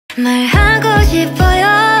말하고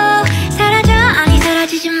싶어요. 사라져 아니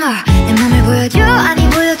사라지지 마. 내 맘을 보여줘 아니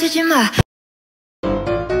보여주지 마.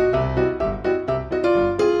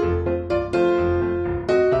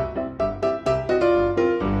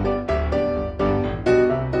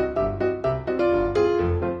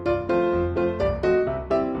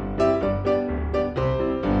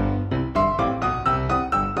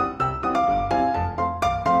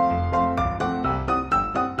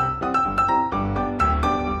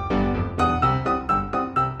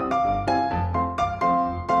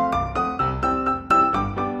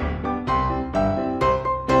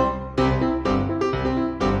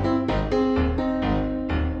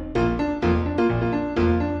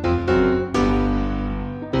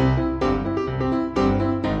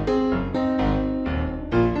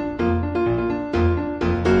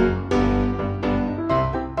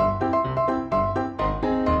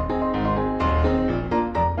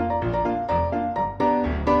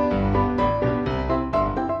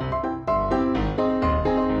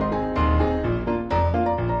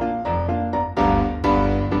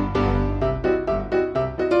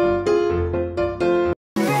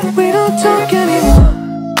 We don't talk anymore.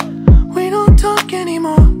 We don't talk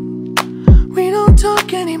anymore. We don't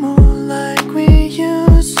talk anymore like we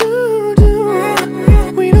used to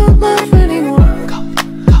do. We don't laugh anymore.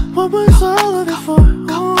 What was all of it for?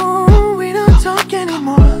 Oh, we don't talk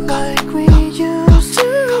anymore like we used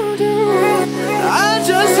to do. I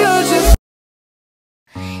just heard you.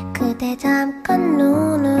 그대 잠깐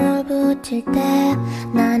눈을 붙일 때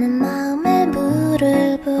나는 마음에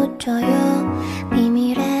물을 붙여요.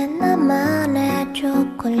 비밀의 나만의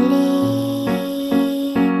초콜릿.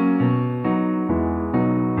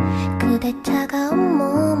 그대 차가운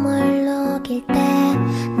몸을 녹일 때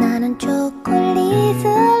나는 초콜릿을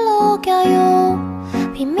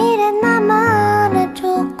녹여요. 비밀의 나만의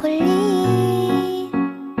초콜릿.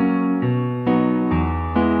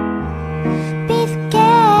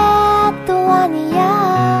 비스켓도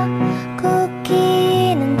아니야.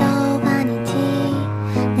 쿠키는 더욱 아니지.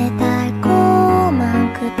 내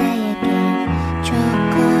달콤한 그대에겐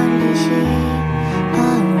초콜릿이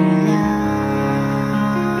어울려.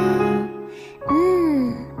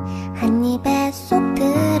 한 입에 쏙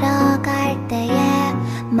들어갈 때에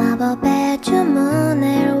마법의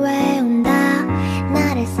주문을 외운다.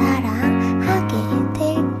 나를 사랑하게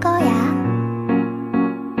될 거야.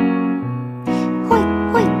 호잇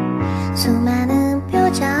호잇. 수많은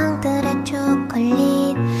표정들의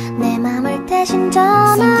초콜릿. 내 맘을 대신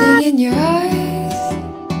전화. Something in your eyes,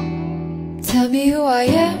 tell me who I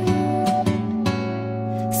am.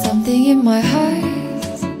 Something in my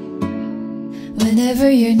heart, whenever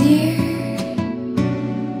you're near,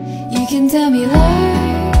 you can tell me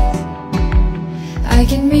lies, I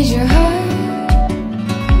can read your heart.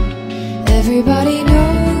 Everybody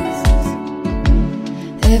knows,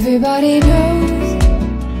 everybody knows,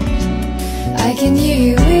 I can hear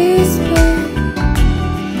you whisper,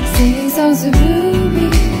 singing songs of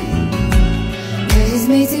rubies. We're just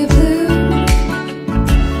made to bloom.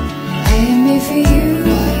 I am made for you.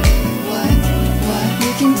 What?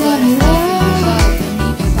 You can tell me lies.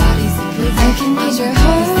 I can read your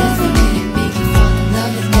heart.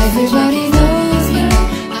 Everybody knows me.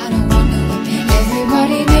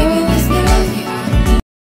 Everybody knows me.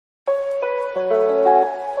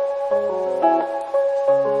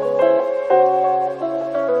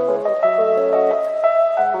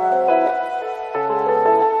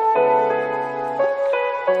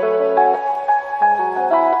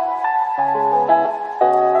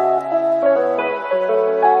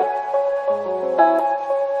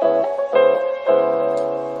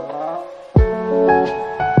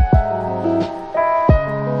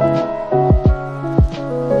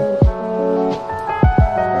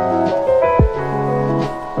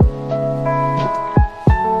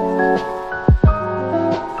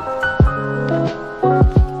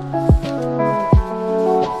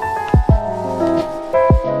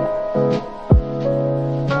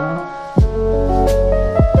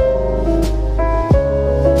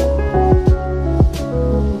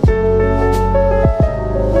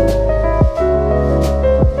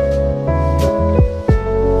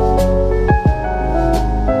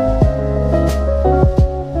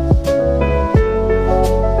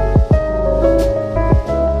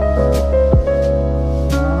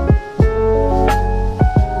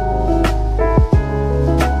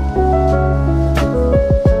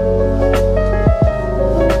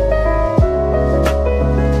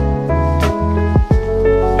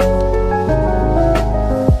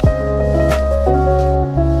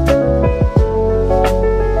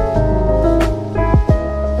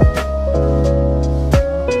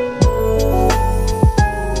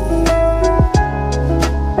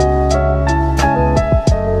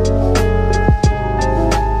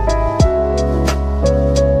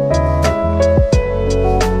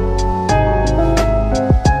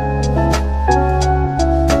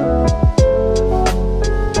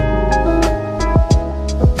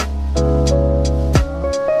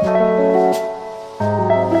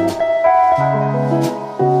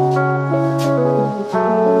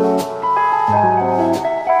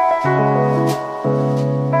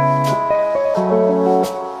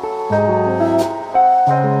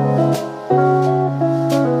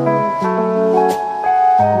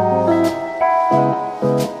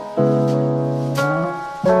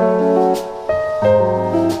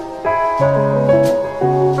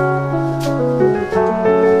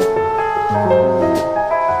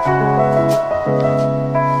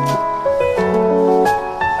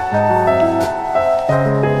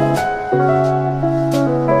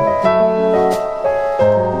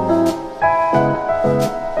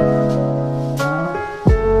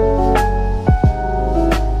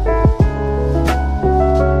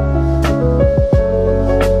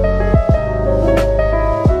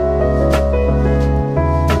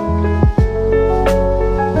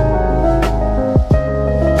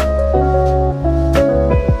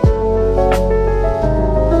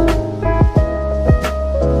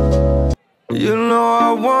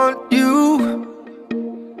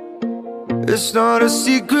 not a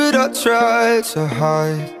secret I try to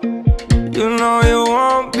hide. You know you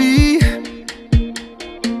want me,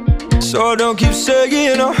 so don't keep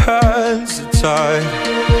saying our hands are tied.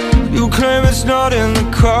 You claim it's not in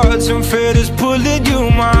the cards, and fate is pulling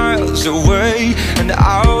you miles away and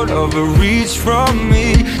out of reach from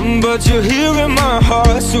me. But you're here in my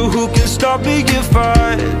heart, so who can stop me if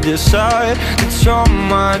I decide that you're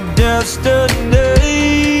my destiny?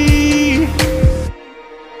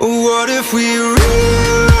 What if we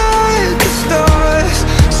rewrite the stars?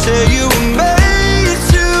 Say you were made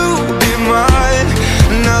to be mine.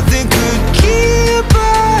 Nothing could keep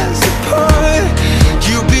us apart.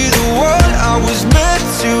 You'd be the one I was meant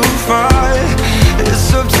to find. It's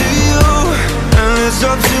up to you, and it's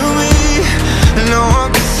up to me. No one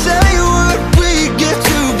can say what we get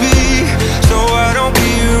to be. So why don't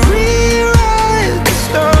we rewrite the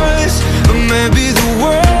stars? Or maybe the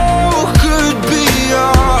world could be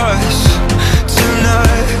ours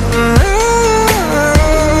tonight.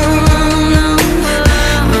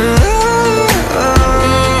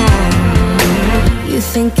 You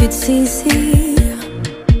think it's easy?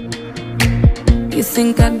 You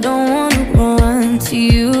think I don't wanna run to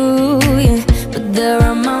you, yeah. But there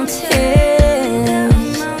are mountains,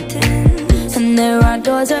 and there are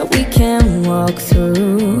doors that we can walk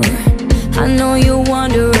through. I know you're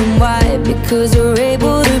wondering why, because we're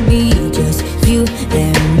able to be just you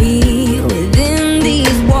and me within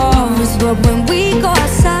these walls. But when we go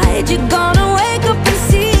outside, you're gonna wake up and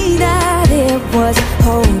see that it was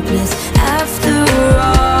hopeless after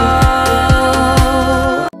all.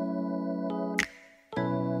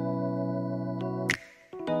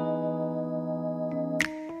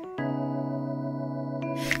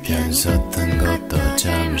 변섰던 것도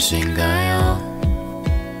잠시인가요?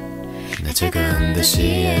 나 지금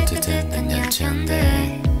듯이 듣는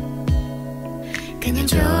연체인데 그냥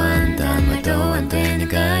좋아한다는 말도 안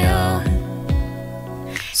되니까요.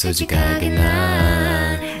 솔직하게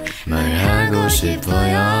난 말하고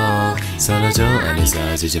싶어요. 설레죠? 아니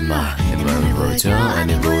사지지 마. 내 맘을 보여줘?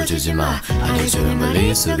 아니 보여주지 마. 아니 주는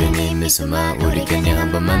머릿속에 네 미소만 우리 그냥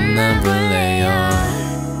한번 만나볼래요.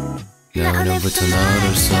 나 오늘부터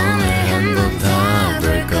너를 손을 한번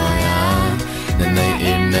닿을 거야. 난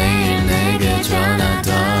매일매일 내게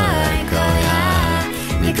전화도 할 거야.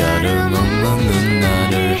 네가 먹는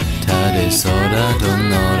나를 다리서라도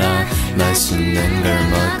놀아. 맛있는 걸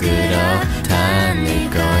먹으러 다닐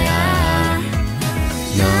거야.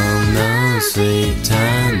 No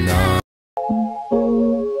sweet한 너.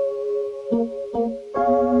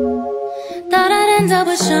 Thought I'd end up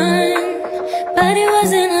with Sean, but it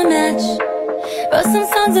wasn't a match. Wrote some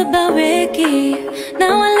songs about Ricky,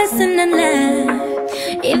 now I listen and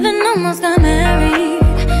laugh. Even almost got married,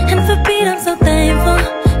 and for Pete I'm so thankful.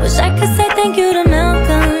 Wish I could say thank you to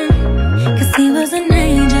Malcolm, cause he was an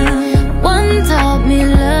angel. One taught me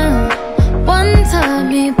love, one taught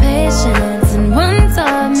me patience, and one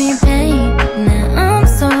taught me pain. Now I'm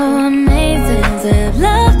so amazing to have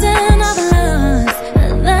loved and I've lost,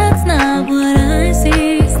 but that's not what I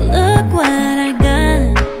see. So look what I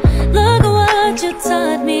got, look what you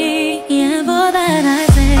taught me. Yeah, for that I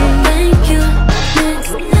say thank you,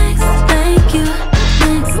 next, thank you,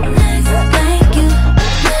 next, thank you,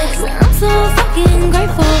 next. I'm so fucking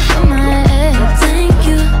grateful for my ex. Thank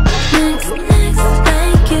you, next,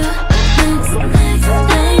 thank you, next,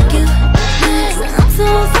 thank you, next. I'm so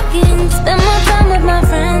fucking spend more time with my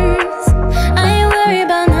friends. I ain't worried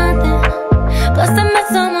about nothing. Plus I met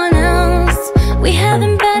someone else. We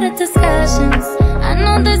having better discussions. I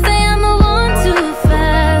know they say I'm